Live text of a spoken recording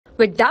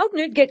With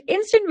Doubtnut, get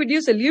instant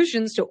video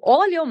solutions to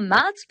all your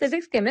maths,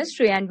 physics,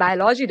 chemistry, and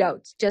biology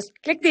doubts. Just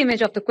click the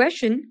image of the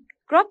question,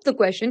 crop the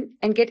question,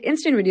 and get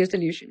instant video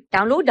solution.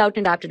 Download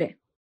Doubtnut app today.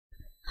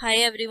 Hi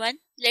everyone,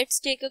 let's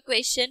take a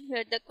question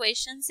where the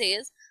question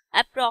says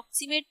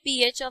approximate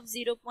pH of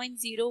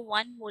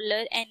 0.01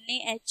 molar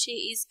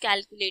NaHA is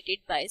calculated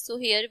by. So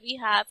here we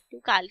have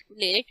to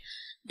calculate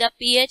the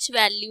pH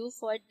value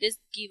for this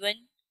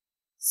given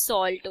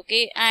salt,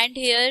 okay, and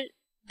here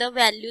the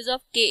values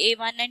of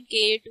Ka1 and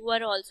Ka2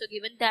 are also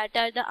given, that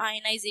are the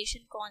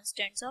ionization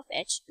constants of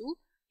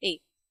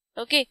H2A.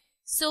 Okay,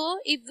 so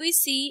if we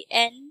see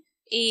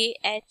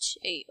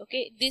NaHA,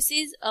 okay, this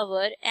is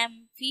our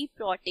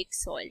amphiprotic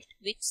salt.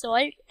 Which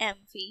salt?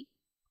 Amphiprotic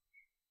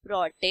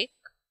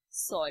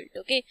salt.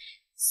 Okay,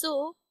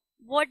 so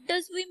what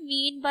does we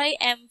mean by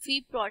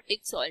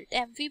amphiprotic salt?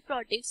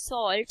 Amphiprotic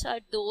salts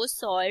are those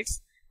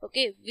salts,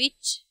 okay,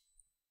 which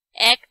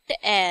act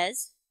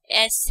as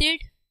acid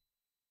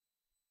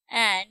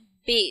and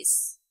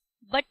base,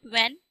 but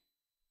when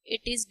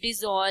it is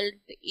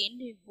dissolved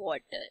in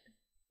water,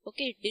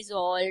 okay,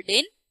 dissolved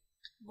in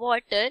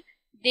water,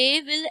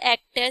 they will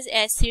act as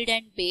acid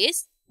and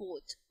base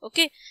both.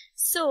 Okay,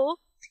 so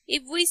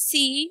if we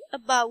see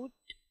about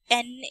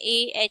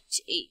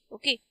NaHA,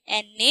 okay,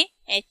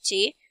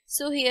 NaHA,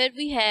 so here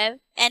we have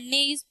Na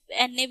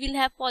will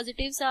have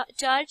positive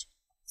charge,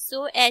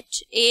 so Ha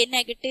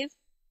negative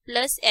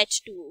plus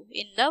H2O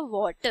in the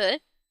water,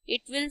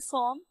 it will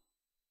form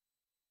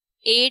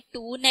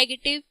A2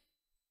 negative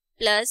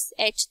plus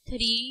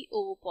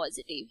H3O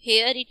positive.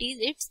 Here it is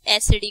its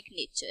acidic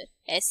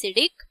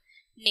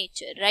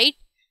nature, right?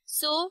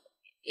 So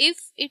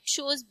if it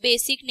shows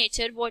basic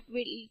nature, what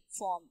will it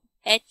form?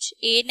 Ha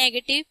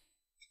negative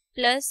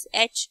plus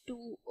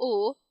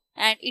H2O,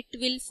 and it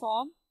will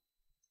form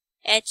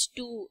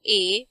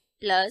H2A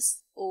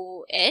plus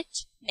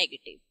OH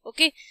negative.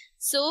 Okay,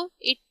 so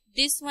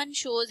this one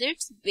shows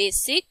its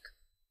basic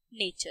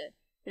nature,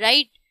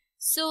 right?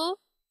 So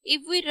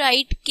if we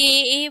write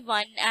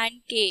Ka1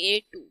 and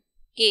Ka2,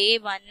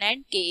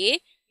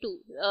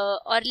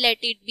 or let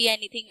it be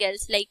anything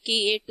else like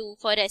Ka2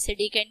 for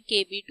acidic and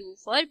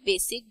Kb2 for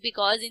basic,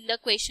 because in the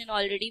question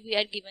already we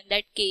are given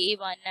that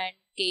Ka1 and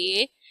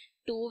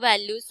Ka2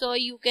 values, so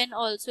you can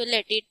also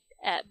let it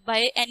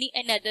by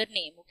another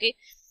name, okay,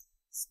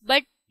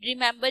 but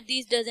remember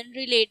these doesn't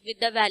relate with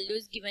the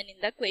values given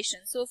in the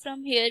question. So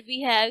from here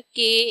we have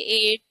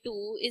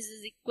Ka2 is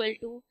equal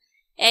to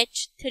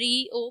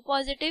H3O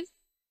positive,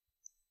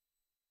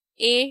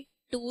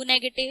 A2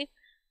 negative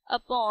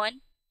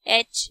upon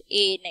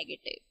HA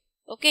negative,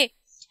 okay,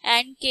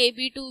 and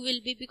Kb2 will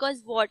be,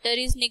 because water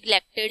is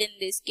neglected in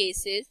these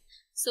cases,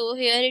 so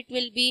here it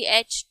will be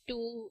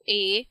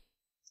H2A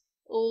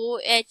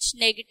OH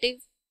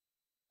negative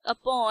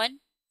upon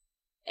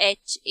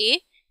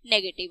HA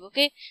negative,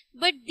 okay,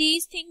 but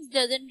these things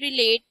doesn't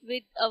relate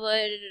with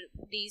our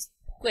these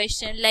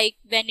question like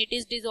when it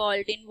is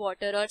dissolved in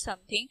water or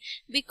something,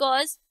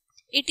 because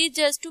it is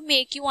just to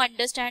make you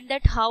understand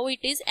that how it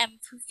is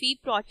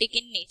amphiprotic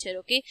in nature.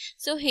 Okay,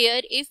 so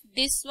here if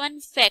this one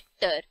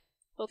factor,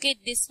 okay,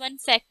 this one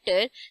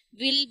factor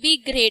will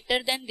be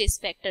greater than this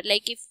factor,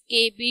 like if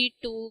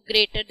Kb2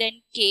 greater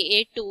than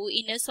Ka2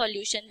 in a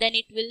solution, then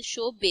it will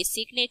show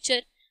basic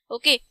nature.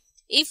 Okay,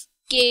 if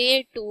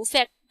Ka2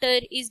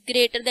 factor is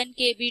greater than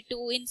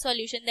Kb2 in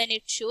solution, then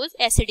it shows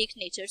acidic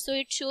nature. So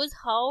it shows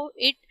how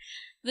it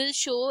will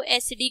show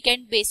acidic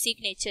and basic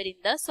nature in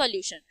the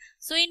solution.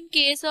 So in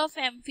case of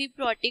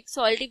amphiprotic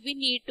salt, if we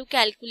need to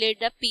calculate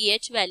the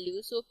pH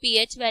value, so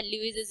pH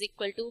value is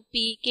equal to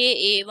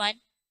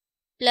pKa1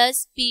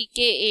 plus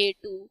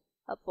pKa2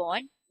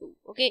 upon 2.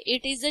 Okay,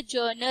 it is a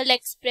journal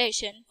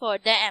expression for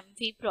the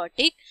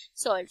amphiprotic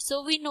salt.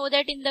 So we know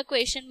that in the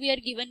question we are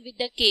given with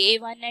the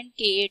Ka1 and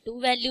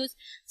Ka2 values.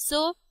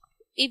 So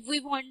if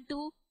we want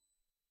to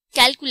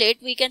calculate,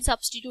 we can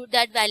substitute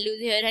that values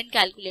here and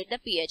calculate the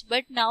pH,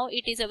 but now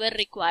it is our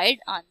required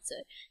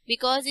answer,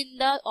 because in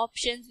the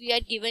options we are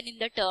given in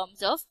the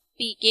terms of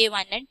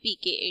pK1 and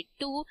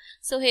pKa2.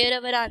 So here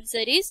our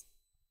answer is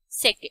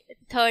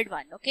third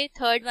one. Okay,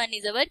 third one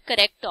is our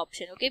correct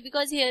option. Okay,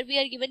 because here we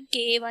are given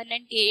Ka1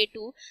 and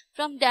Ka2,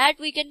 from that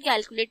we can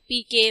calculate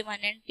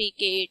pK1 and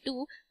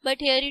pKa2, but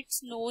here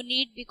it's no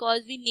need,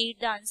 because we need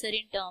the answer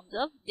in terms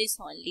of this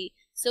only.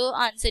 So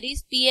answer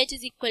is pH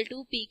is equal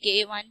to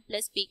pKa1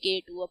 plus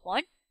pKa2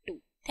 upon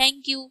 2.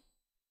 Thank you.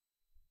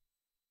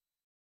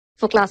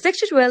 For class 6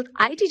 to 12,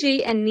 IIT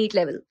JEE and NEET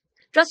level.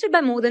 Trusted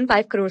by more than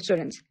 5 crore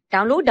students.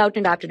 Download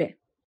Doubtnut app today.